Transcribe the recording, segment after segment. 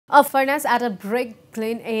A furnace at a brick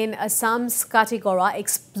kiln in Assam's Katigorah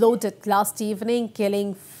exploded last evening,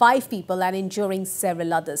 killing 5 people and injuring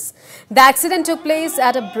several others. The accident took place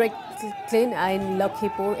at a brick kiln in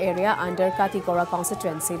Lakhipur area under Katigorah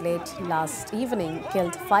constituency late last evening,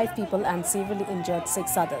 killed 5 people and severely injured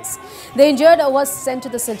 6 others. The injured was sent to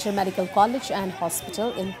the Silchar Medical College and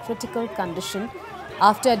Hospital in critical condition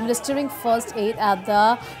after administering first aid at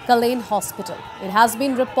the Kalain Hospital. It has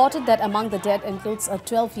been reported that among the dead includes a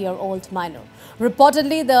 12-year-old minor.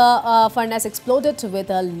 Reportedly, the furnace exploded with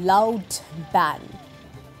a loud bang.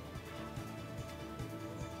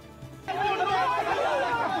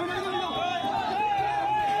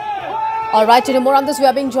 All right, to know more on this, we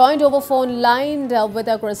are being joined over phone line with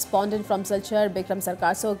our correspondent from Silchar, Bikram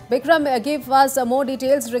Sarkar. So, Bikram, give us more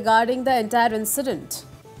details regarding the entire incident.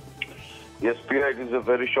 Yes, Priya, it is a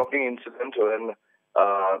very shocking incident when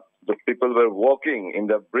the people were walking in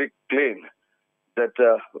the brick kiln. That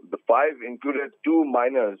the 5, included 2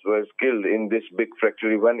 miners, were killed in this big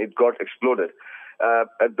factory when it got exploded.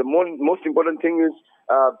 The most important thing is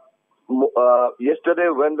yesterday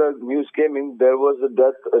when the news came in, there was a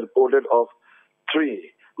death reported of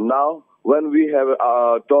 3. Now, when we have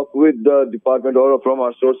talked with the department or from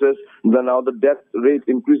our sources, now the death rate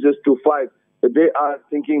increases to 5. They are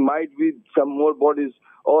thinking might be some more bodies,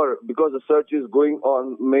 or because the search is going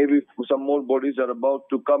on, maybe some more bodies are about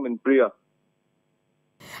to come in, Priya.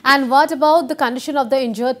 And what about the condition of the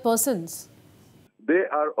injured persons? They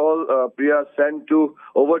are all, Priya, sent to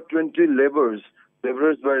over 20 laborers.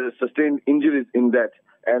 Laborers were sustained injuries in that,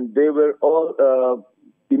 and they were all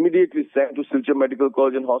immediately sent to Silchar Medical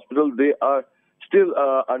College and Hospital. They are still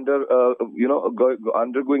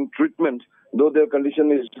undergoing treatment, though their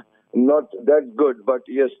condition is not that good. But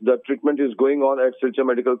yes, the treatment is going on at Silchar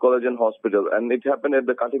Medical College and Hospital, and it happened at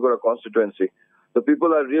the Katigorah constituency. The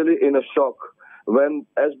people are really in a shock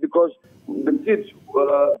because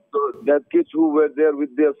the kids who were there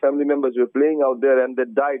with their family members were playing out there, and they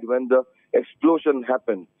died when the explosion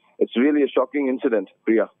happened. It's really a shocking incident,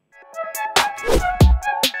 Priya.